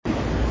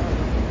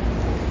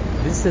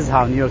This is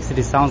how New York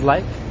City sounds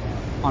like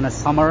on a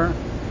summer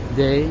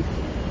day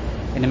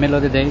in the middle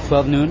of the day,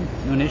 12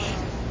 noonish.